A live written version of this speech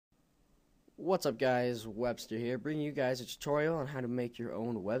What's up guys, Webster here, bringing you guys a tutorial on how to make your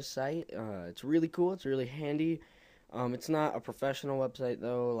own website. It's really cool, it's really handy. It's not a professional website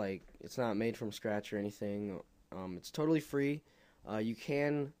though, like it's not made from scratch or anything. It's totally free. You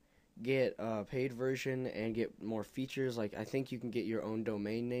can get a paid version and get more features, like I think you can get your own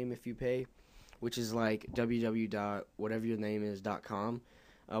domain name if you pay, which is like www.whateveryourname.com.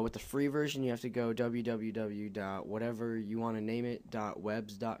 With the free version you have to go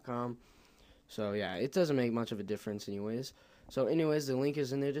www.whateveryouwantanameit.webs.com. So yeah, it doesn't make much of a difference anyways. So anyways, the link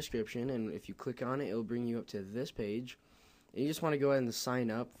is in the description, and if you click on it, it'll bring you up to this page. And you just want to go ahead and sign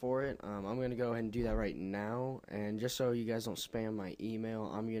up for it. I'm going to go ahead and do that right now. And just so you guys don't spam my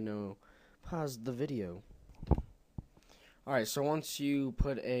email, I'm going to pause the video. Alright, so once you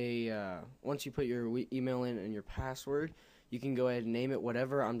put your email in and your password, you can go ahead and name it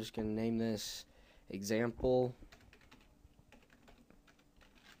whatever. I'm just going to name this example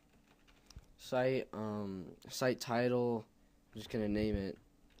site. Site title, I'm just gonna name it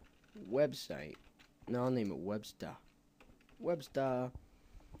website. No, I'll name it Webster.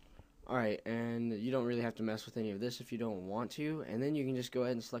 Alright, and you don't really have to mess with any of this if you don't want to. And then you can just go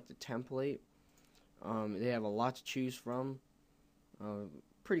ahead and select a template. They have a lot to choose from.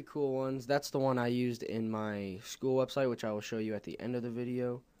 Pretty cool ones. That's the one I used in my school website, which I will show you at the end of the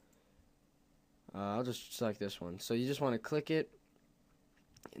video. I'll just select this one. So you just want to click it,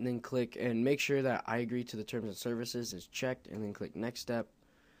 and then click and make sure that I agree to the terms and services is checked, and then click next step.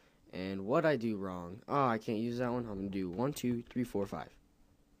 And what I do wrong, I can't use that one. I'm gonna do 1 2 3 4 5.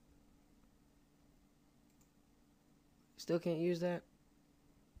 Still can't use that.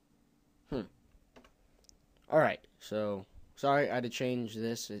 Alright, so sorry, I had to change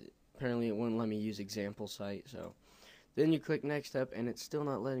this. Apparently it wouldn't let me use example site. So then you click next step, and it's still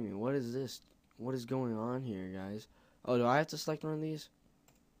not letting me. What is this? What is going on here, guys? Oh, do I have to select one of these?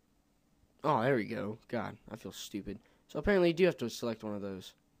 Oh, there we go. God, I feel stupid. So apparently you do have to select one of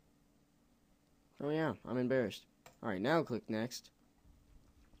those. Oh yeah, I'm embarrassed. Alright, now click next.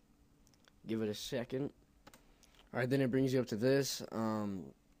 Give it a second. Alright, then it brings you up to this.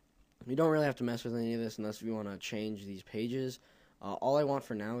 You don't really have to mess with any of this unless you want to change these pages. All I want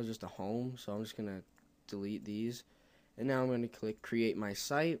for now is just a home, so I'm just going to delete these. And now I'm going to click create my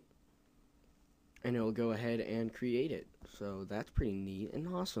site, and it will go ahead and create it. So that's pretty neat and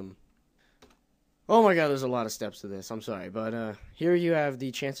awesome. Oh my god, there's a lot of steps to this. I'm sorry, but here you have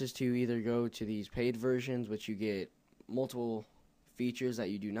the chances to either go to these paid versions, which you get multiple features that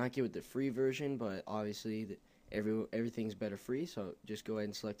you do not get with the free version, but obviously everything's better free, so just go ahead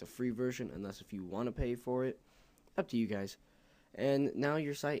and select the free version, unless if you want to pay for it. Up to you guys. And now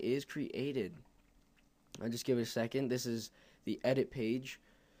your site is created. I'll just give it a second. This is the edit page.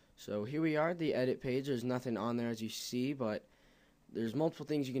 So here we are, the edit page. There's nothing on there as you see, but there's multiple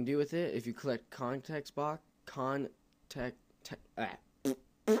things you can do with it. If you click content box,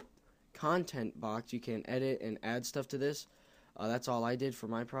 you can edit and add stuff to this. That's all I did for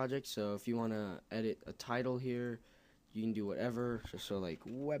my project. So if you want to edit a title here, you can do whatever. So like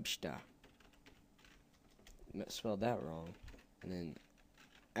Webster. Spelled that wrong. And then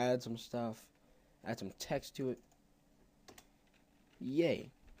add some stuff. Add some text to it.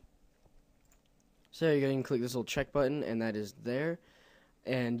 Yay. So you're going to click this little check button, and that is there.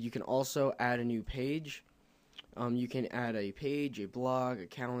 And you can also add a new page. You can add a page, a blog, a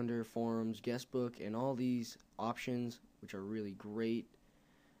calendar, forums, guest book, and all these options, which are really great.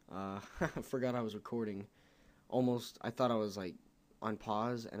 I forgot I was recording. I thought I was like on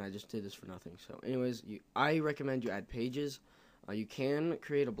pause, and I just did this for nothing. So anyways, I recommend you add pages. You can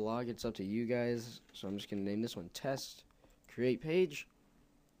create a blog. It's up to you guys. So I'm just going to name this one test, create page.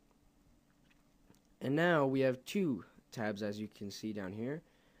 And now we have two tabs, as you can see down here.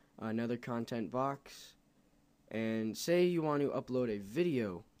 Another content box. And say you want to upload a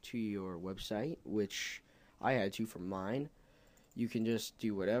video to your website, which I had to for mine. You can just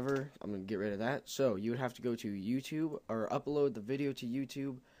do whatever. I'm going to get rid of that. So you would have to go to YouTube or upload the video to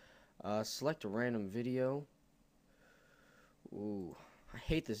YouTube. Select a random video. Ooh, I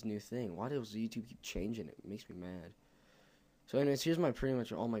hate this new thing. Why does YouTube keep changing it? It makes me mad. So anyways, here's pretty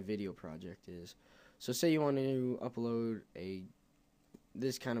much all my video project is. So say you want to upload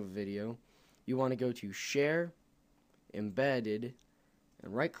this kind of video. You want to go to share, embedded,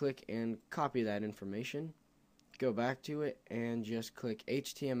 and right click and copy that information. Go back to it and just click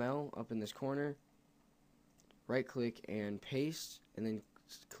HTML up in this corner. Right click and paste, and then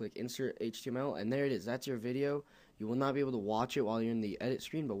click insert HTML, and there it is. That's your video. You will not be able to watch it while you're in the edit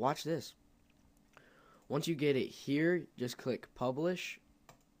screen, but watch this. Once you get it here, just click publish.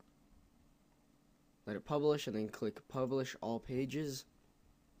 Let it publish, and then click publish all pages.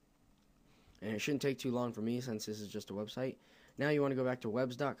 and it shouldn't take too long for me since this is just a website. Now you want to go back to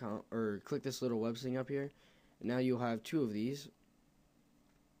webs.com, or click this little webs thing up here. And now you'll have 2 of these,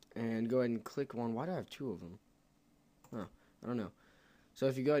 and go ahead and click one. Why do I have 2 of them? Huh, I don't know. So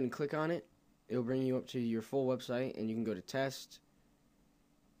if you go ahead and click on it, it'll bring you up to your full website, and you can go to test,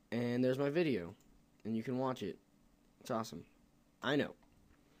 and there's my video, and you can watch it. It's awesome. I know.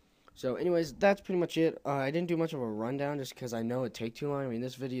 So anyways, that's pretty much it. I didn't do much of a rundown just because I know it'd take too long. I mean,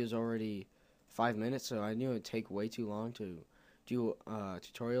 this video is already 5 minutes, so I knew it'd take way too long to do a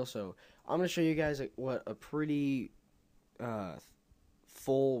tutorial. So I'm going to show you guys what a pretty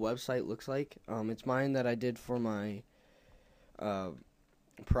full website looks like. It's mine that I did for my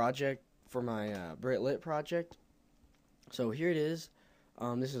project, for my Brit-Lit project. So here it is.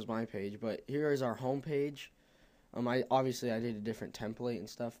 This is my page, but here is our home page. Obviously I did a different template and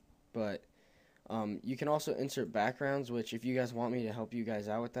stuff, but you can also insert backgrounds, which if you guys want me to help you guys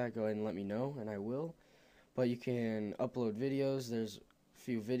out with that, go ahead and let me know, and I will. But you can upload videos. There's a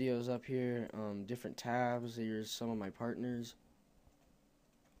few videos up here, different tabs. Here's some of my partners.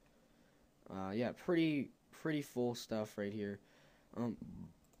 Yeah, pretty full stuff right here.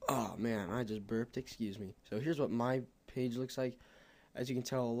 Oh man, I just burped, excuse me. So here's what my page looks like. As you can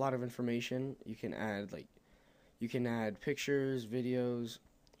tell, a lot of information. You can add pictures, videos,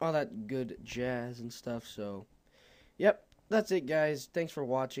 all that good jazz and stuff. So, yep, that's it, guys. Thanks for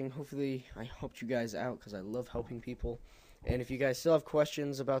watching. Hopefully, I helped you guys out because I love helping people. And if you guys still have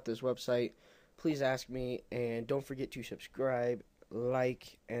questions about this website, please ask me. And don't forget to subscribe,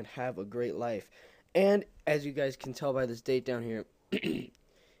 like, and have a great life. And as you guys can tell by this date down here, it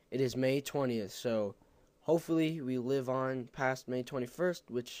is May 20th. So, hopefully, we live on past May 21st,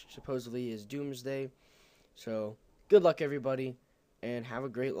 which supposedly is Doomsday. So, good luck, everybody, and have a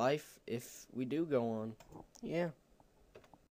great life if we do go on. Yeah.